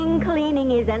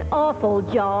cleaning is an awful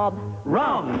job.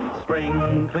 Wrong!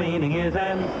 Spring cleaning is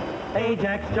an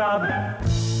Ajax job.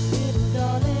 Little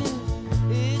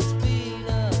darling, it's been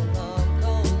a long,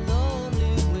 cold,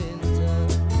 lonely winter.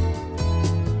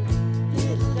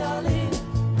 Little darling,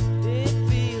 it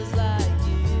feels like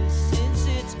years since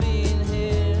it's been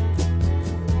here.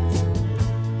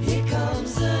 Here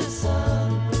comes the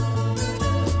sun.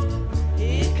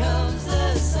 Here comes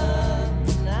the sun.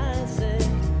 I say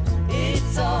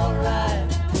it's alright.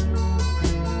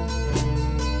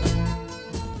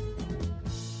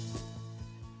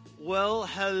 Well,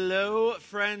 hello,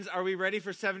 friends. Are we ready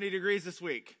for 70 degrees this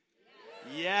week?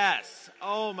 Yes.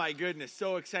 Oh, my goodness.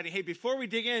 So exciting. Hey, before we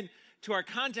dig in to our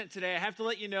content today, I have to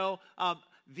let you know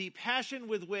the passion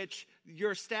with which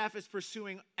your staff is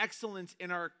pursuing excellence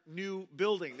in our new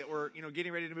building that we're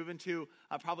getting ready to move into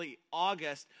probably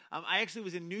August. I actually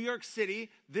was in New York City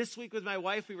this week with my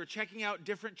wife. We were checking out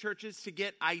different churches to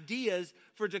get ideas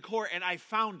for decor, and I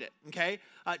found it, okay?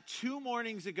 2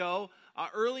 mornings ago,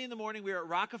 early in the morning, we were at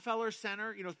Rockefeller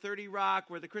Center, 30 Rock,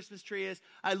 where the Christmas tree is.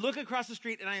 I look across the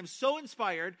street, and I am so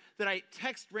inspired that I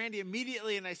text Randy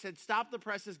immediately, and I said, stop the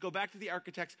presses, go back to the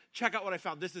architects, check out what I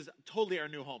found. This is totally our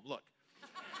new home. Look.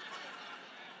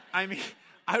 I mean,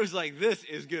 I was like, this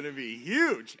is going to be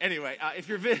huge. Anyway, if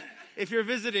you're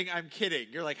visiting, I'm kidding.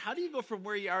 You're like, how do you go from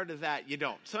where you are to that? You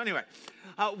don't. So anyway,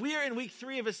 we are in week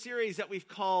 3 of a series that we've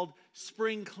called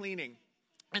Spring Cleaning.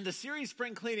 And the series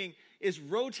Spring Cleaning is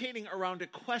rotating around a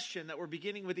question that we're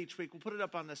beginning with each week. We'll put it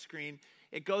up on the screen.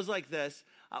 It goes like this.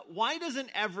 Why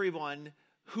doesn't everyone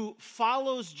who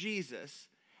follows Jesus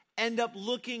end up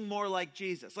looking more like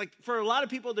Jesus? Like, for a lot of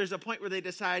people, there's a point where they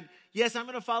decide, yes, I'm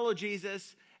going to follow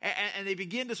Jesus. And they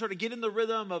begin to sort of get in the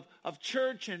rhythm of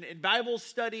church and Bible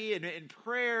study and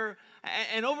prayer.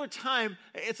 And over time,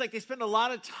 it's like they spend a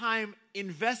lot of time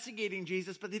investigating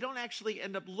Jesus, but they don't actually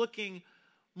end up looking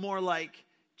more like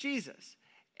Jesus.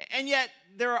 And yet,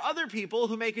 there are other people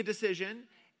who make a decision,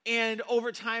 and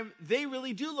over time, they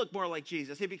really do look more like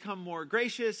Jesus. They become more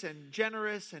gracious and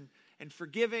generous and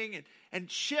forgiving and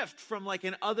shift from like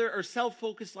an other or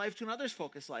self-focused life to an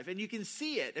others-focused life. And you can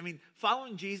see it. I mean,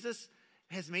 following Jesus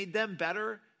has made them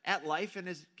better at life and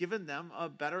has given them a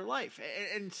better life.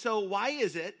 And so why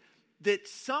is it that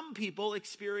some people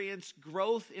experience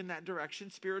growth in that direction,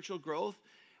 spiritual growth,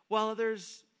 while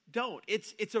others don't?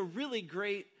 It's a really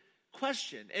great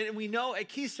question. And we know at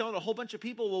Keystone, a whole bunch of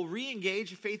people will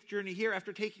re-engage a faith journey here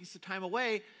after taking some time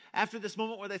away after this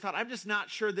moment where they thought, I'm just not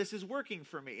sure this is working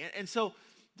for me. And so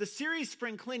the series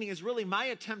Spring Cleaning is really my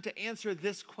attempt to answer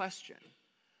this question.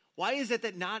 Why is it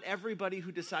that not everybody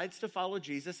who decides to follow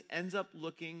Jesus ends up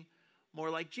looking more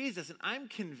like Jesus? And I'm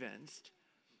convinced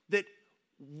that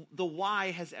the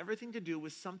why has everything to do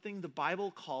with something the Bible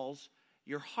calls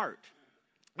your heart.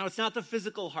 Now, it's not the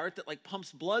physical heart that like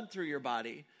pumps blood through your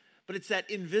body, but it's that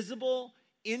invisible,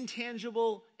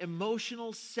 intangible,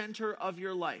 emotional center of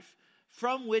your life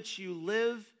from which you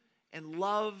live and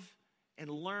love and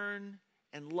learn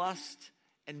and lust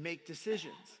and make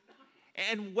decisions.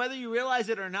 And whether you realize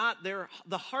it or not,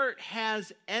 the heart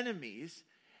has enemies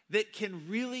that can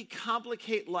really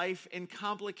complicate life and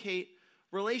complicate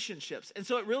relationships. And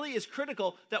so it really is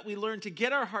critical that we learn to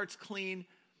get our hearts clean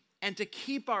and to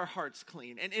keep our hearts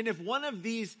clean. And if one of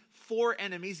these 4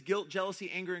 enemies, guilt,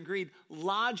 jealousy, anger, and greed,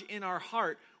 lodge in our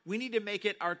heart, we need to make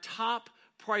it our top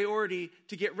priority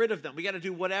to get rid of them. We got to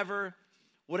do whatever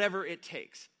it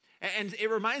takes. And it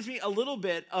reminds me a little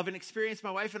bit of an experience my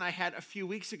wife and I had a few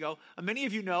weeks ago. Many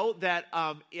of you know that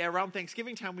around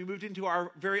Thanksgiving time, we moved into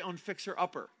our very own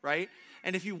fixer-upper, right?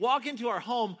 And if you walk into our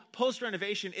home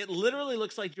post-renovation, it literally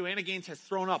looks like Joanna Gaines has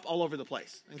thrown up all over the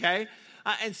place, okay?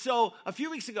 And so a few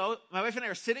weeks ago, my wife and I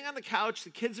are sitting on the couch. The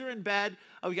kids are in bed.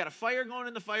 We got a fire going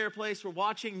in the fireplace. We're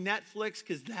watching Netflix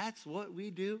because that's what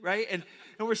we do, right? And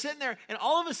we're sitting there, and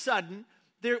all of a sudden,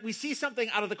 we see something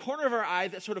out of the corner of our eye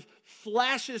that sort of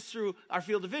flashes through our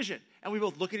field of vision. And we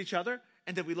both look at each other,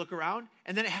 and then we look around,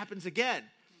 and then it happens again.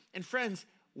 And friends,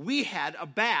 we had a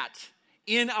bat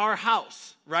in our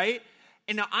house, right?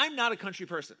 And now, I'm not a country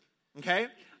person, okay?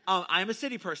 I'm a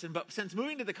city person, but since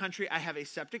moving to the country, I have a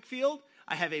septic field,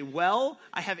 I have a well,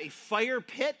 I have a fire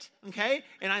pit, okay?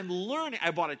 And I'm learning. I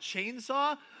bought a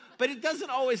chainsaw, but it doesn't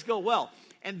always go well.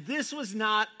 And this was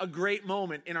not a great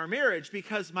moment in our marriage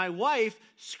because my wife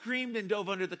screamed and dove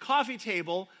under the coffee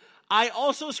table. I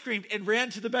also screamed and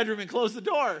ran to the bedroom and closed the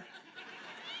door.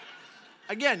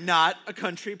 Again, not a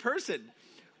country person.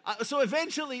 So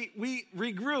eventually we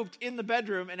regrouped in the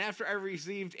bedroom, and after I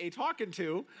received a talking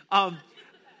to,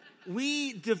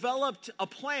 we developed a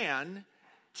plan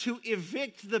to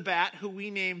evict the bat, who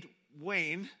we named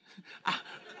Wayne.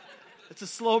 It's a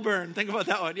slow burn. Think about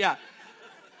that one. Yeah.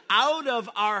 Out of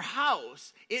our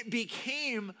house, it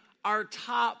became our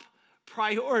top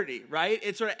priority, right?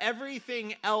 It's sort of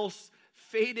everything else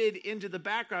faded into the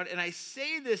background. And I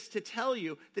say this to tell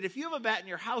you that if you have a bat in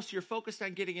your house, you're focused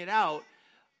on getting it out.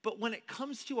 But when it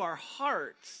comes to our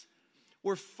hearts,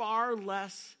 we're far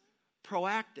less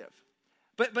proactive.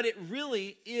 But it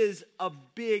really is a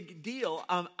big deal.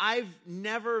 I've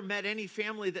never met any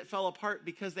family that fell apart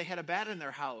because they had a bat in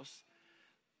their house.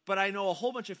 But I know a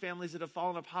whole bunch of families that have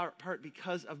fallen apart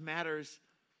because of matters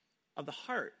of the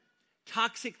heart.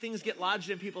 Toxic things get lodged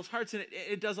in people's hearts, and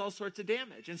it does all sorts of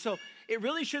damage. And so it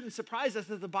really shouldn't surprise us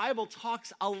that the Bible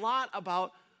talks a lot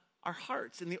about our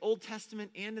hearts in the Old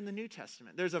Testament and in the New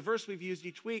Testament. There's a verse we've used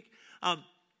each week.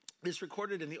 It's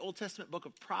recorded in the Old Testament book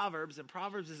of Proverbs, and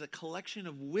Proverbs is a collection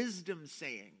of wisdom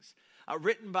sayings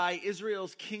written by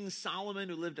Israel's King Solomon,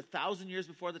 who lived 1,000 years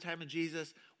before the time of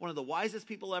Jesus, one of the wisest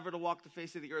people ever to walk the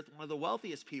face of the earth, one of the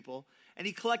wealthiest people. And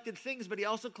he collected things, but he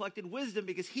also collected wisdom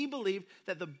because he believed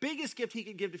that the biggest gift he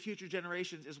could give to future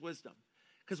generations is wisdom,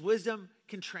 because wisdom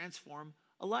can transform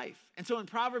a life. And so in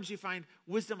Proverbs, you find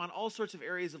wisdom on all sorts of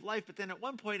areas of life. But then at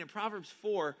one point in Proverbs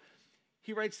 4,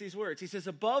 he writes these words. He says,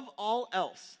 above all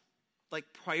else, like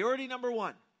priority number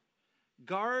one,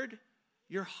 guard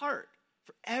your heart,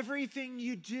 for everything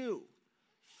you do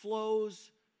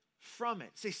flows from it.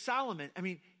 Say, Solomon, I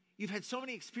mean, you've had so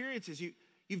many experiences.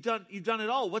 You've done it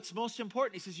all. What's most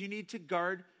important? He says you need to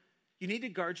guard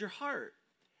your heart.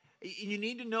 You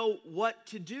need to know what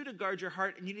to do to guard your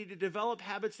heart, and you need to develop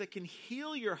habits that can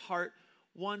heal your heart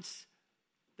once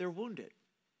they're wounded.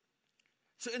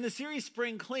 So in the series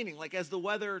Spring Cleaning, like as the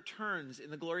weather turns in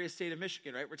the glorious state of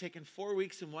Michigan, right? We're taking 4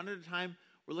 weeks and one at a time.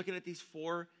 We're looking at these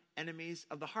 4 enemies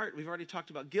of the heart. We've already talked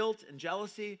about guilt and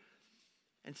jealousy,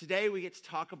 and today we get to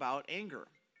talk about anger.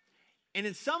 And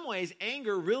in some ways,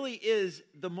 anger really is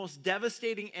the most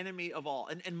devastating enemy of all.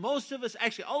 And most of us,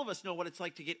 actually all of us know what it's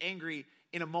like to get angry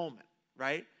in a moment,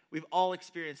 right? We've all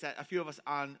experienced that, a few of us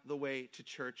on the way to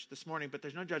church this morning, but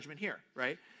there's no judgment here,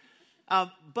 right?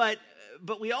 But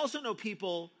we also know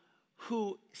people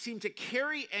who seem to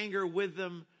carry anger with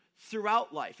them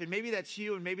throughout life. And maybe that's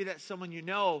you, and maybe that's someone you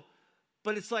know.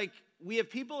 But it's like we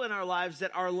have people in our lives that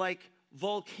are like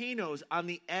volcanoes on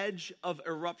the edge of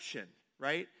eruption,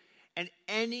 right? And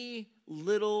any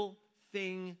little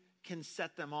thing can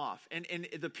set them off. And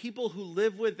the people who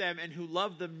live with them and who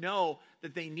love them know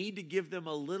that they need to give them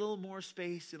a little more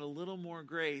space and a little more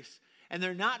grace. And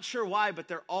they're not sure why, but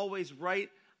they're always right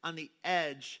on the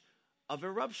edge of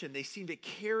eruption. They seem to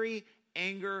carry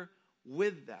anger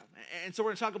with them. And so we're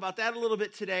going to talk about that a little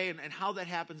bit today and how that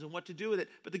happens and what to do with it.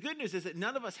 But the good news is that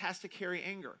none of us has to carry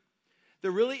anger. There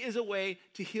really is a way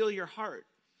to heal your heart.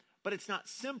 But it's not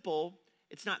simple,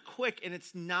 it's not quick, and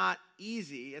it's not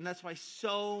easy. And that's why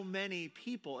so many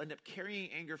people end up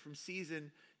carrying anger from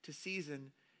season to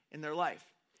season in their life.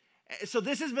 So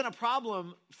this has been a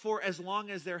problem for as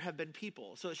long as there have been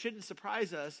people. So it shouldn't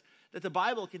surprise us that the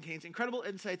Bible contains incredible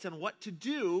insights on what to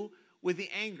do with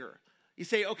the anger. You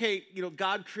say, okay,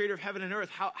 God, creator of heaven and earth,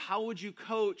 how would you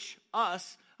coach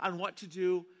us on what to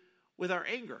do with our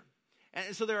anger?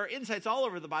 And so there are insights all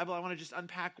over the Bible. I want to just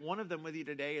unpack one of them with you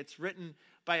today. It's written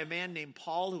by a man named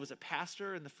Paul, who was a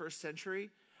pastor in the first century.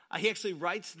 He actually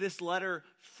writes this letter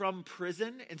from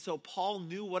prison. And so Paul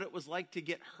knew what it was like to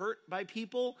get hurt by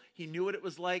people. He knew what it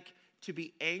was like to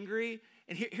be angry.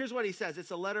 And here's what he says.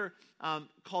 It's a letter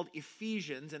called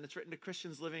Ephesians, and it's written to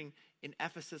Christians living in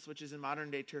Ephesus, which is in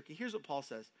modern-day Turkey. Here's what Paul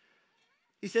says.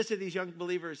 He says to these young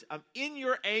believers, in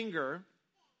your anger,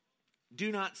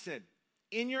 do not sin.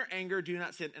 In your anger, do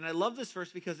not sin. And I love this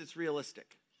verse because it's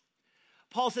realistic.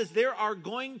 Paul says there are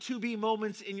going to be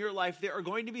moments in your life, there are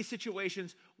going to be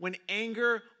situations when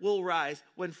anger will rise,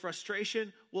 when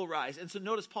frustration will rise. And so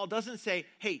notice Paul doesn't say,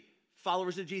 hey,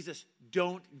 followers of Jesus,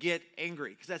 don't get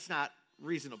angry, because that's not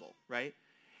reasonable, right?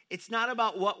 It's not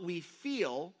about what we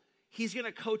feel. He's going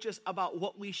to coach us about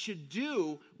what we should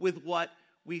do with what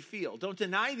we feel. Don't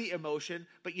deny the emotion,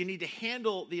 but you need to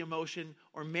handle the emotion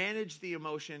or manage the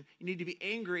emotion. You need to be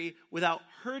angry without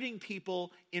hurting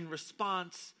people in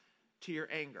response to your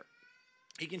anger.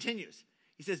 He continues.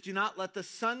 He says, do not let the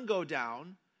sun go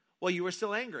down while you are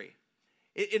still angry.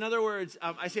 In other words,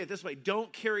 I say it this way,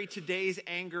 don't carry today's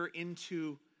anger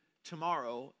into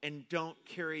tomorrow, and don't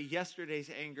carry yesterday's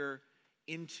anger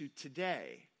into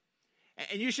today.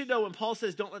 And you should know when Paul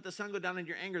says, don't let the sun go down in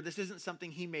your anger, this isn't something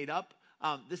he made up.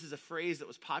 This is a phrase that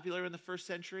was popular in the first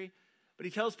century. But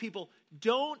he tells people,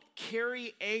 don't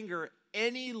carry anger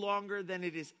any longer than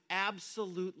it is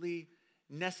absolutely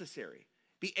necessary.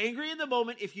 Be angry in the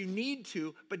moment if you need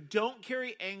to, but don't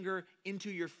carry anger into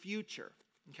your future,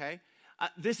 okay?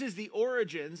 This is the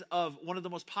origins of one of the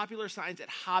most popular signs at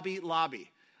Hobby Lobby,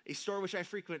 a store which I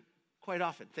frequent quite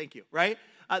often, thank you, right?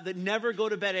 The never go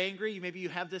to bed angry. Maybe you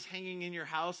have this hanging in your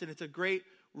house, and it's a great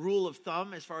rule of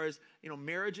thumb as far as,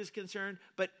 marriage is concerned.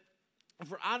 But if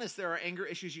we're honest, there are anger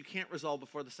issues you can't resolve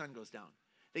before the sun goes down.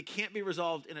 They can't be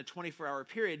resolved in a 24-hour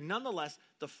period. Nonetheless,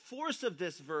 the force of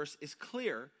this verse is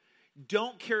clear.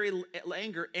 Don't carry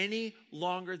anger any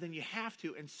longer than you have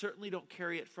to, and certainly don't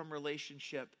carry it from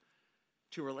relationship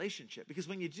to relationship. Because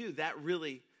when you do, that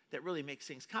really makes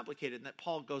things complicated. And that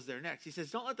Paul goes there next. He says,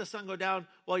 don't let the sun go down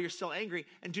while you're still angry,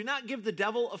 and do not give the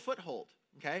devil a foothold,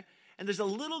 okay? And there's a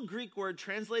little Greek word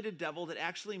translated devil that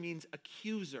actually means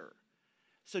accuser.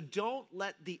 So don't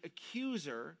let the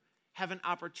accuser have an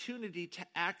opportunity to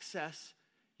access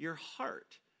your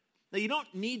heart. Now, you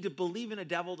don't need to believe in a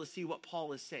devil to see what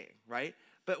Paul is saying, right?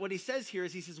 But what he says here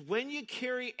is, he says, when you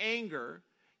carry anger,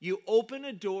 you open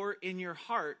a door in your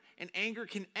heart, and anger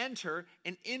can enter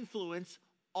and influence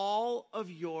all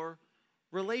of your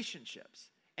relationships.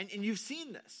 And you've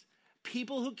seen this.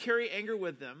 People who carry anger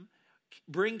with them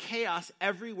bring chaos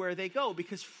everywhere they go,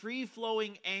 because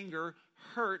free-flowing anger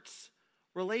hurts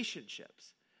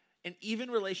relationships. And even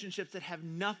relationships that have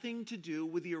nothing to do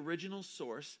with the original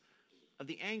source of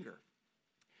the anger.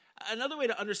 Another way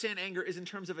to understand anger is in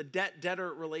terms of a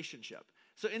debt-debtor relationship.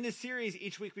 So in this series,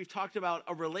 each week we've talked about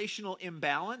a relational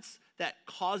imbalance that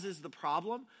causes the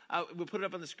problem. We'll put it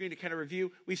up on the screen to kind of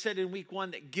review. We've said in week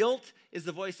 1 that guilt is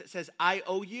the voice that says, I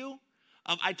owe you.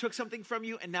 I took something from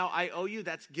you and now I owe you.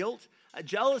 That's guilt.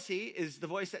 Jealousy is the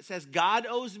voice that says, God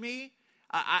owes me.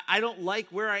 I don't like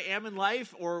where I am in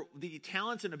life or the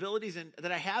talents and abilities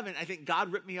that I have, and I think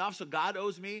God ripped me off, so God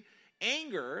owes me.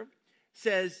 Anger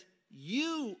says,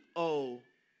 you owe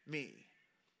me.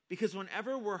 Because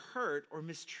whenever we're hurt or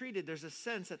mistreated, there's a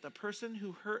sense that the person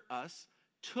who hurt us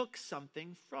took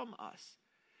something from us.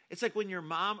 It's like when your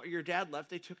mom or your dad left,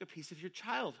 they took a piece of your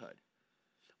childhood.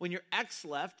 When your ex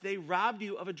left, they robbed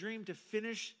you of a dream to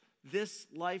finish this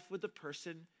life with the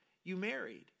person you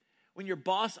married. When your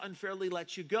boss unfairly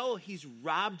lets you go, he's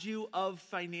robbed you of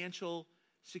financial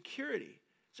security.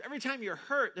 So every time you're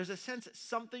hurt, there's a sense that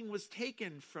something was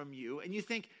taken from you, and you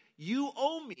think, you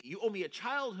owe me. You owe me a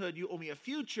childhood. You owe me a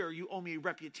future. You owe me a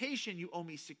reputation. You owe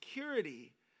me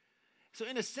security. So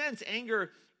in a sense,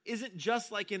 anger isn't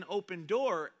just like an open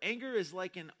door. Anger is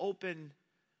like an open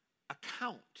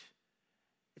account.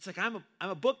 It's like I'm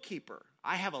a bookkeeper.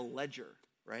 I have a ledger,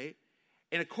 right?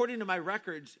 And according to my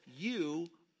records, you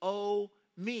owe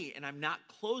me. And I'm not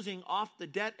closing off the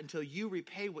debt until you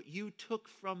repay what you took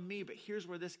from me. But here's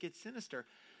where this gets sinister.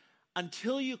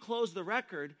 Until you close the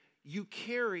record, you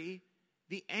carry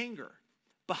the anger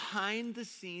behind the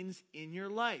scenes in your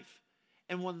life.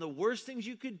 And one of the worst things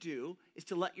you could do is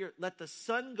to let the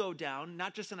sun go down,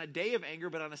 not just on a day of anger,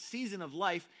 but on a season of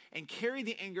life, and carry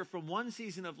the anger from one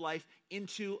season of life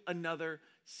into another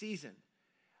season.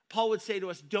 Paul would say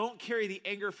to us, don't carry the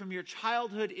anger from your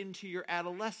childhood into your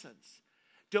adolescence.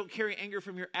 Don't carry anger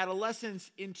from your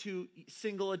adolescence into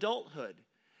single adulthood.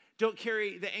 Don't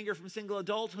carry the anger from single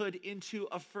adulthood into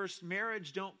a first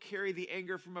marriage. Don't carry the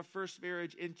anger from a first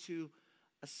marriage into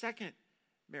a second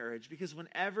marriage. Because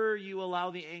whenever you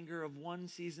allow the anger of one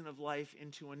season of life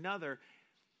into another,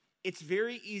 it's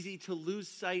very easy to lose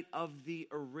sight of the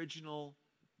original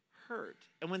hurt.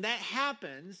 And when that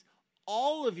happens,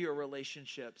 all of your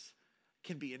relationships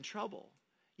can be in trouble.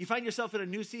 You find yourself in a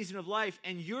new season of life,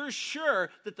 and you're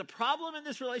sure that the problem in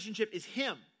this relationship is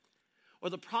him, or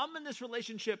the problem in this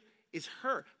relationship is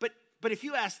her. But if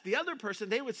you ask the other person,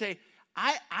 they would say,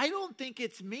 I don't think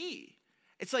it's me.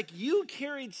 It's like you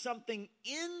carried something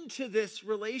into this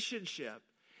relationship.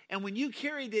 And when you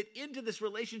carried it into this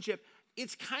relationship,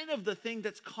 it's kind of the thing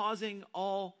that's causing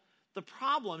all the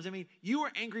problems. I mean, you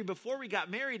were angry before we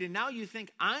got married, and now you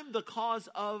think I'm the cause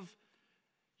of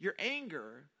your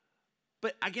anger.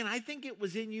 But again, I think it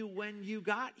was in you when you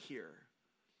got here.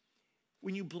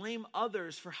 When you blame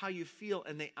others for how you feel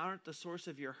and they aren't the source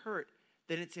of your hurt,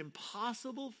 then it's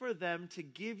impossible for them to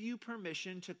give you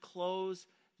permission to close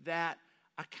that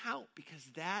account, because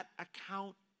that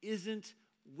account isn't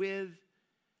with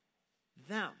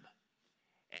them.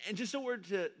 And just a word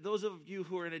to those of you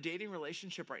who are in a dating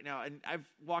relationship right now, and I've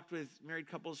walked with married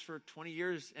couples for 20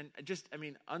 years, and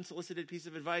unsolicited piece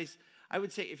of advice, I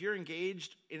would say if you're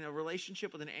engaged in a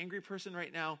relationship with an angry person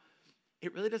right now,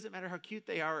 it really doesn't matter how cute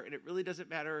they are, and it really doesn't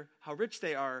matter how rich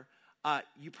they are.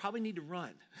 You probably need to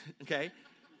run, okay?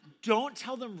 Don't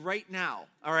tell them right now,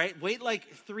 all right? Wait like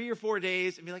 3 or 4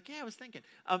 days and be like, yeah, I was thinking.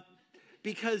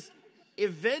 Because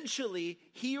eventually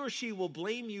he or she will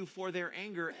blame you for their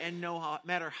anger, and no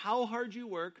matter how hard you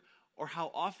work or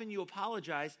how often you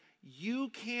apologize, you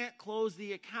can't close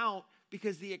the account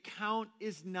because the account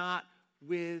is not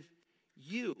with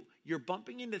you. You're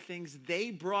bumping into things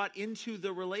they brought into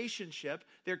the relationship.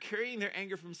 They're carrying their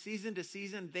anger from season to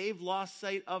season. They've lost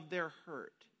sight of their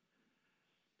hurt.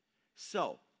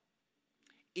 So,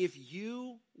 if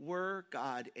you were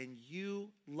God and you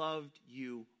loved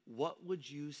you, what would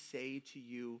you say to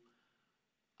you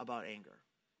about anger?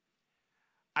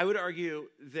 I would argue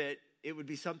that it would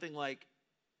be something like,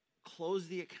 close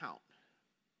the account.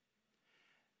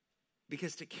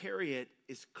 Because to carry it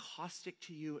is caustic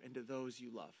to you and to those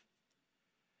you love.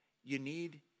 You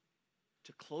need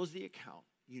to close the account.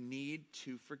 You need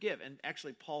to forgive. And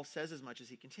actually, Paul says as much as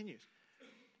he continues.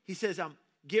 He says,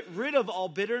 get rid of all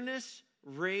bitterness,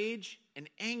 rage, and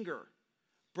anger,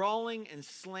 brawling and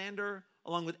slander,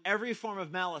 along with every form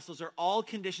of malice. Those are all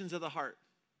conditions of the heart.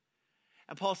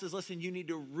 And Paul says, listen, you need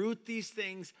to root these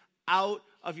things out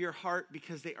of your heart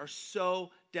because they are so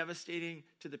devastating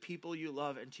to the people you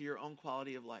love and to your own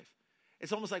quality of life.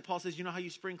 It's almost like Paul says, you know how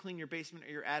you spring clean your basement or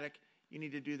your attic? You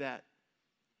need to do that.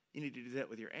 You need to do that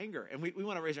with your anger. And we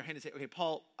want to raise our hand and say, okay,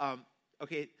 Paul,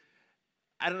 okay,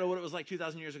 I don't know what it was like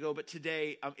 2,000 years ago, but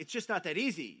today it's just not that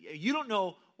easy. You don't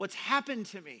know what's happened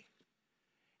to me.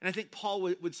 And I think Paul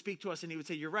would speak to us and he would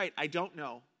say, you're right, I don't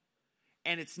know.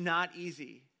 And it's not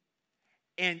easy.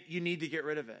 And you need to get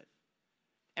rid of it.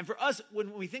 And for us,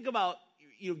 when we think about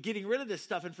getting rid of this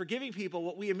stuff and forgiving people,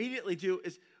 what we immediately do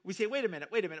is we say, wait a minute.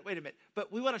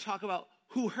 But we want to talk about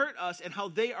who hurt us and how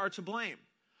they are to blame.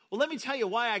 Well, let me tell you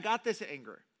why I got this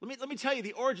anger. Let me tell you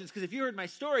the origins, because if you heard my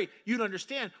story, you'd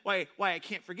understand why I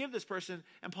can't forgive this person.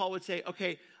 And Paul would say,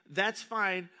 okay, that's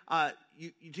fine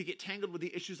you to get tangled with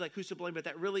the issues like who's to blame, but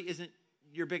that really isn't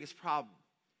your biggest problem.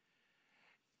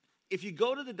 If you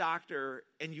go to the doctor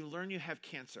and you learn you have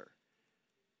cancer,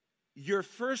 your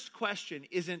first question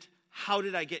isn't, how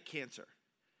did I get cancer?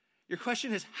 Your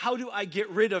question is, how do I get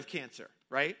rid of cancer,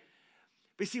 right?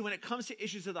 But see, when it comes to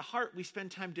issues of the heart, we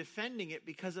spend time defending it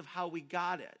because of how we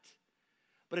got it.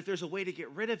 But if there's a way to get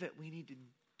rid of it, we need to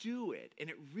do it. And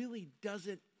it really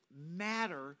doesn't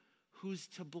matter who's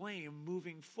to blame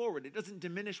moving forward. It doesn't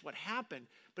diminish what happened,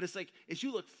 but it's like, as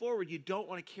you look forward, you don't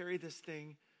want to carry this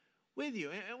thing with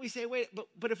you. And we say, wait,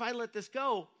 but if I let this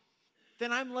go,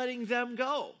 then I'm letting them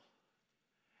go.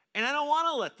 And I don't want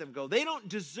to let them go. They don't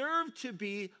deserve to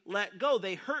be let go.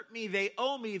 They hurt me. They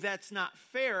owe me. That's not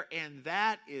fair. And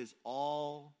that is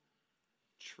all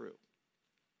true.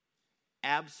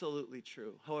 Absolutely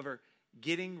true. However,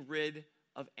 getting rid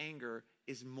of anger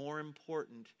is more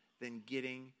important than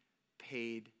getting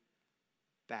paid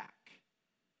back.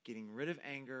 Getting rid of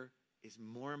anger is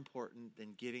more important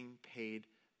than getting paid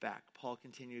back. Paul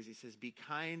continues, he says, be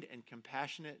kind and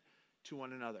compassionate to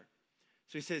one another.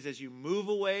 So he says, as you move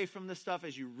away from the stuff,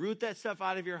 as you root that stuff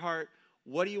out of your heart,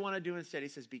 what do you want to do instead? He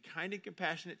says, be kind and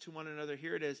compassionate to one another.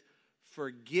 Here it is,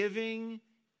 forgiving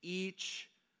each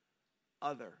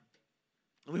other.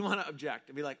 And we want to object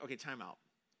and be like, okay, time out.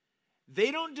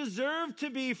 They don't deserve to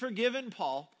be forgiven,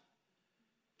 Paul.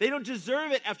 They don't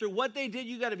deserve it after what they did.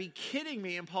 You got to be kidding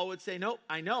me. And Paul would say, nope,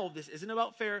 I know this isn't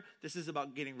about fair. This is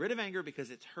about getting rid of anger because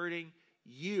it's hurting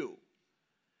you.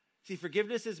 See,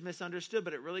 forgiveness is misunderstood,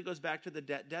 but it really goes back to the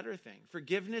debt-debtor thing.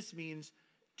 Forgiveness means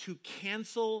to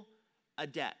cancel a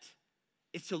debt.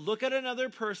 It's to look at another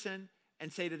person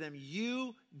and say to them,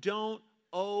 you don't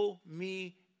owe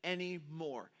me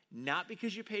anymore. Not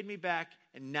because you paid me back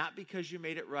and not because you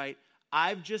made it right.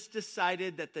 I've just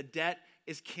decided that the debt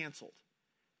is canceled.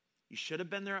 You should have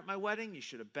been there at my wedding. You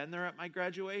should have been there at my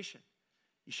graduation.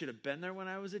 You should have been there when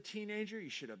I was a teenager. You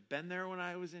should have been there when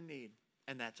I was in need.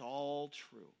 And that's all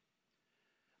true.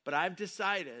 But I've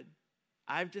decided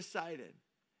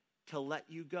to let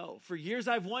you go. For years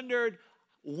I've wondered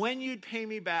when you'd pay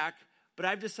me back, but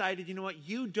I've decided, you know what?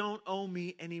 You don't owe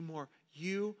me anymore.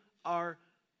 You are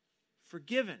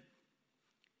forgiven.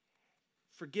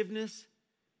 Forgiveness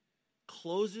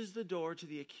closes the door to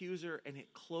the accuser and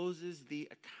it closes the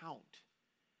account.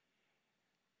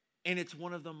 And it's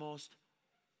one of the most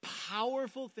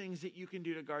powerful things that you can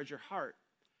do to guard your heart.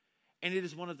 And it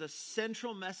is one of the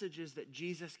central messages that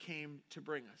Jesus came to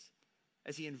bring us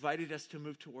as he invited us to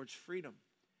move towards freedom.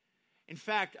 In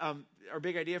fact, our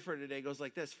big idea for today goes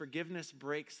like this. Forgiveness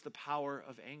breaks the power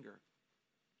of anger.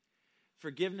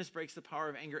 Forgiveness breaks the power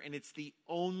of anger, and it's the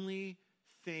only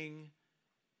thing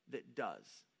that does.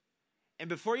 And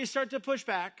before you start to push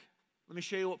back, let me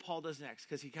show you what Paul does next,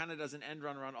 because he kind of does an end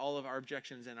run around all of our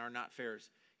objections and our not fairs.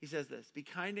 He says this, be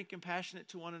kind and compassionate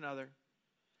to one another,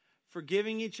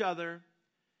 forgiving each other,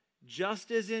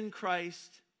 just as in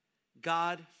Christ,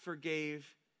 God forgave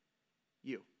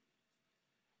you.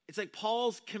 It's like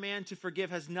Paul's command to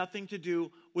forgive has nothing to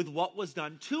do with what was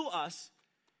done to us.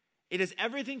 It has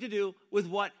everything to do with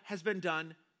what has been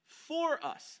done for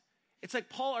us. It's like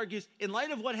Paul argues, in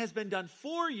light of what has been done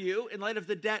for you, in light of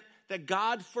the debt that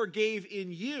God forgave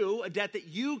in you, a debt that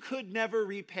you could never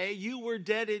repay, you were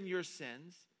dead in your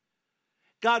sins.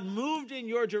 God moved in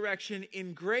your direction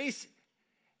in grace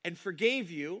and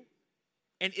forgave you.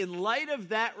 And in light of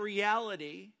that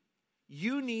reality,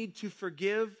 you need to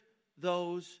forgive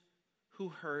those who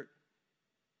hurt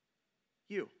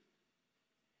you.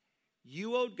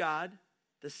 You owed God.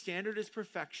 The standard is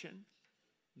perfection.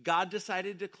 God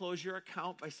decided to close your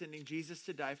account by sending Jesus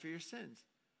to die for your sins.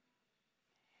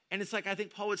 And it's like, I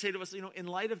think Paul would say to us, in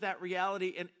light of that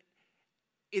reality, and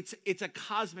it's a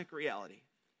cosmic reality.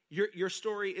 Your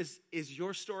story is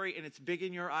your story, and it's big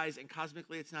in your eyes, and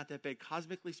cosmically it's not that big.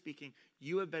 Cosmically speaking,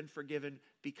 you have been forgiven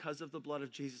because of the blood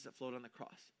of Jesus that flowed on the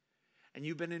cross. And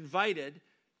you've been invited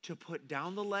to put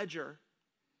down the ledger,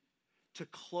 to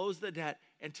close the debt,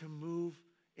 and to move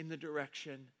in the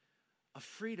direction of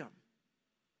freedom.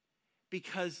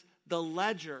 Because the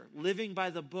ledger, living by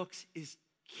the books, is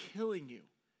killing you.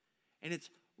 And it's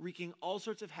wreaking all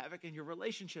sorts of havoc in your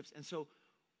relationships. And so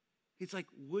it's like,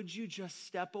 would you just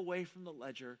step away from the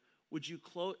ledger? Would you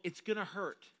close? It's going to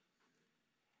hurt.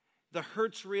 The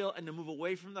hurt's real, and to move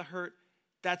away from the hurt,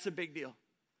 that's a big deal.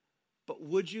 But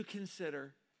would you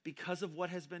consider, because of what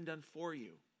has been done for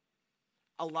you,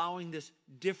 allowing this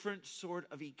different sort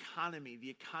of economy, the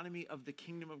economy of the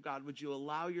kingdom of God, would you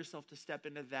allow yourself to step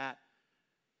into that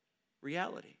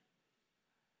reality?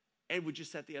 And would you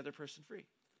set the other person free?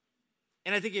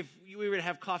 And I think if we were to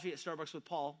have coffee at Starbucks with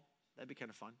Paul, that'd be kind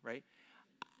of fun, right?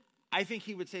 I think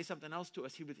he would say something else to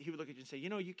us. He would look at you and say,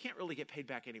 you can't really get paid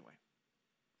back anyway.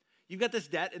 You've got this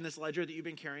debt in this ledger that you've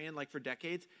been carrying like for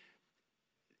decades.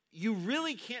 You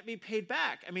really can't be paid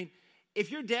back. I mean, if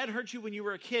your dad hurt you when you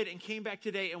were a kid and came back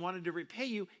today and wanted to repay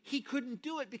you, he couldn't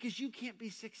do it because you can't be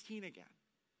 16 again.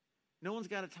 No one's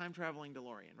got a time-traveling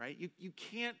DeLorean, right? You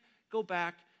can't go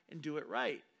back and do it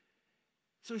right.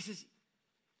 So he says,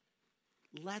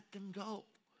 let them go.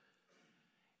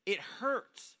 It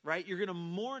hurts, right? You're going to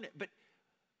mourn it,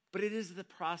 but it is the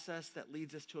process that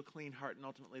leads us to a clean heart, and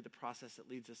ultimately the process that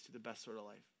leads us to the best sort of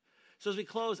life. So as we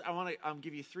close, I want to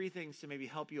give you 3 things to maybe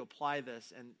help you apply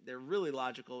this, and they're really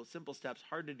logical, simple steps,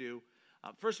 hard to do.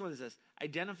 First one is this: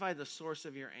 identify the source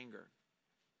of your anger.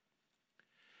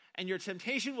 And your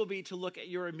temptation will be to look at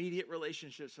your immediate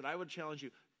relationships, but I would challenge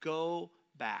you, go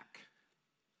back.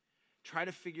 Try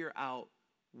to figure out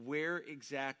where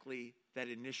exactly that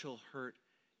initial hurt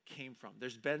came from.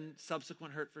 There's been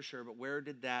subsequent hurt for sure, but where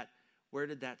did that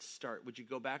start? Would you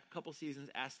go back a couple seasons,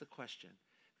 ask the question?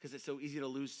 Because it's so easy to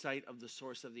lose sight of the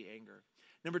source of the anger.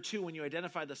 Number 2, when you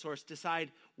identify the source,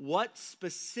 decide what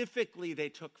specifically they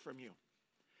took from you.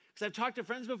 Because I've talked to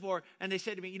friends before, and they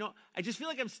said to me, I just feel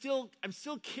like I'm still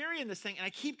carrying this thing, and I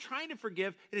keep trying to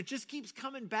forgive, and it just keeps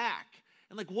coming back.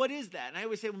 And like, what is that? And I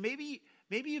always say, well, maybe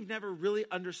you've never really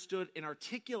understood and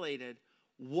articulated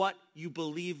what you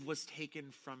believe was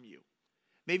taken from you.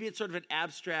 Maybe it's sort of an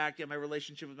abstract, my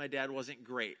relationship with my dad wasn't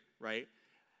great, right?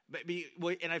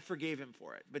 And I forgave him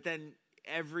for it. But then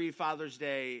every Father's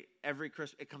Day, every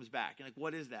Christmas, it comes back. And like,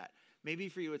 what is that? Maybe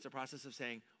for you, it's a process of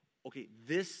saying, okay,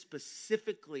 this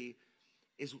specifically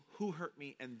is who hurt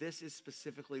me, and this is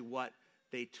specifically what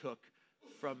they took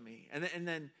from me. And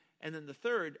then the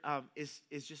third is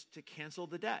just to cancel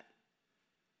the debt.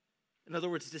 In other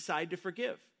words, decide to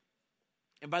forgive.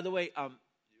 And by the way, I've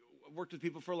worked with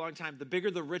people for a long time. The bigger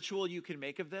the ritual you can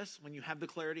make of this, when you have the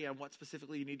clarity on what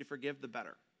specifically you need to forgive, the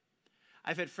better.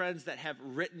 I've had friends that have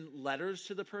written letters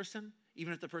to the person,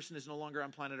 even if the person is no longer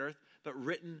on planet Earth, but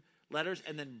written letters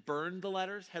and then burned the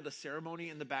letters, had a ceremony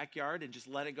in the backyard and just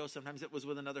let it go. Sometimes it was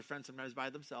with another friend, sometimes by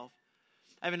themselves.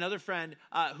 I have another friend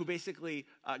who basically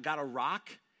got a rock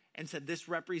and said, this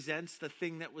represents the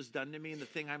thing that was done to me and the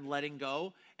thing I'm letting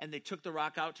go. And they took the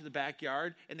rock out to the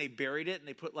backyard and they buried it and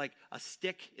they put like a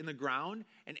stick in the ground.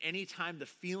 And anytime the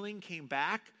feeling came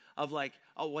back of like,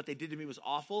 oh, what they did to me was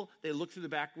awful, they look through the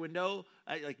back window,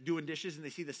 like doing dishes, and they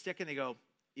see the stick and they go,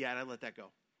 yeah, and I let that go.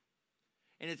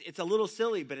 And it's a little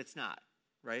silly, but it's not,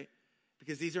 right?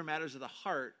 Because these are matters of the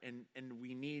heart, and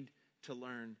we need to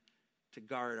learn to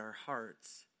guard our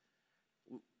hearts.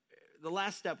 The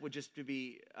last step would just to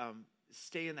be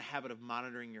stay in the habit of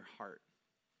monitoring your heart.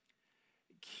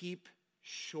 Keep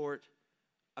short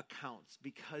accounts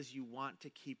because you want to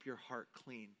keep your heart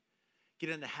clean. Get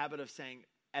in the habit of saying,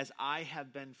 as I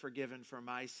have been forgiven for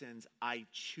my sins, I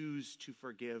choose to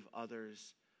forgive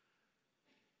others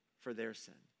for their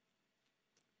sin.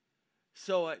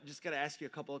 So I just got to ask you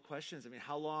a couple of questions. I mean,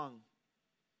 how long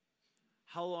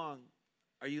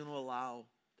are you going to allow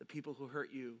the people who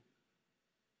hurt you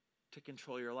to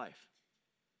control your life?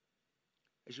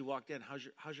 As you walked in,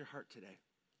 how's your heart today?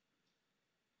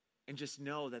 And just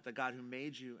know that the God who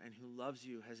made you and who loves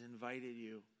you has invited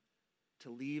you to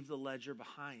leave the ledger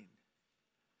behind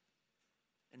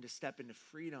and to step into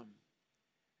freedom,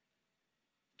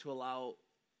 to allow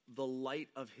the light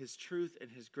of his truth and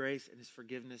his grace and his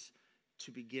forgiveness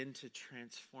to begin to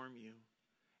transform you.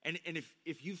 And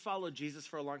if you followed Jesus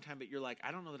for a long time, but you're like,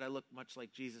 I don't know that I look much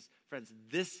like Jesus, friends,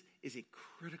 this is a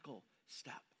critical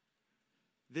step.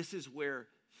 This is where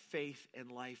faith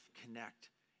and life connect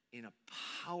in a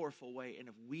powerful way. And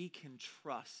if we can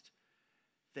trust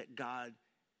that God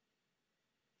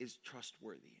is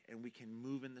trustworthy and we can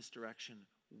move in this direction,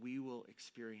 we will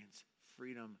experience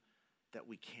freedom that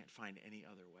we can't find any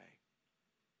other way.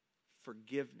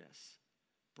 Forgiveness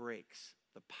breaks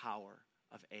the power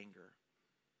of anger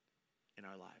in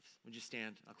our lives. Would you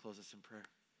stand? I'll close us in prayer.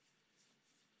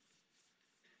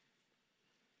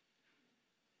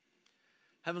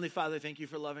 Heavenly Father, thank you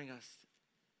for loving us.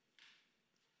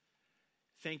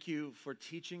 Thank you for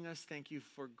teaching us. Thank you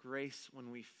for grace when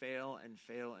we fail and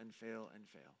fail and fail and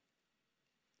fail.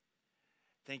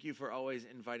 Thank you for always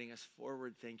inviting us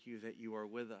forward. Thank you that you are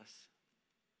with us.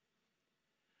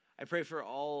 I pray for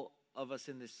all of us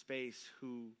in this space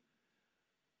who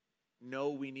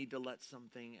know we need to let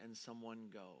something and someone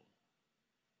go.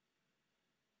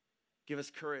 Give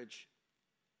us courage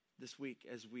this week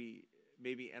as we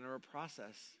maybe enter a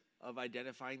process of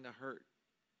identifying the hurt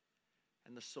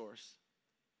and the source.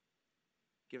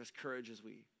 Give us courage as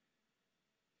we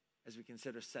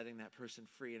consider setting that person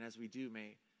free. And as we do,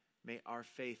 may our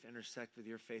faith intersect with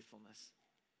your faithfulness.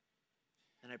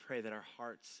 And I pray that our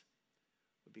hearts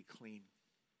would be clean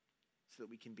so that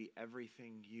we can be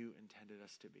everything you intended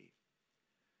us to be.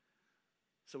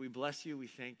 So we bless you, we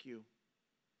thank you.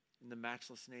 In the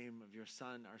matchless name of your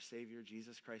Son, our Savior,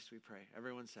 Jesus Christ, we pray.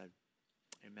 Everyone said,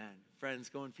 amen. Friends,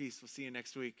 go in peace. We'll see you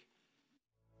next week.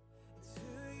 It's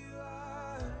who you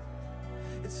are.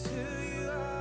 It's who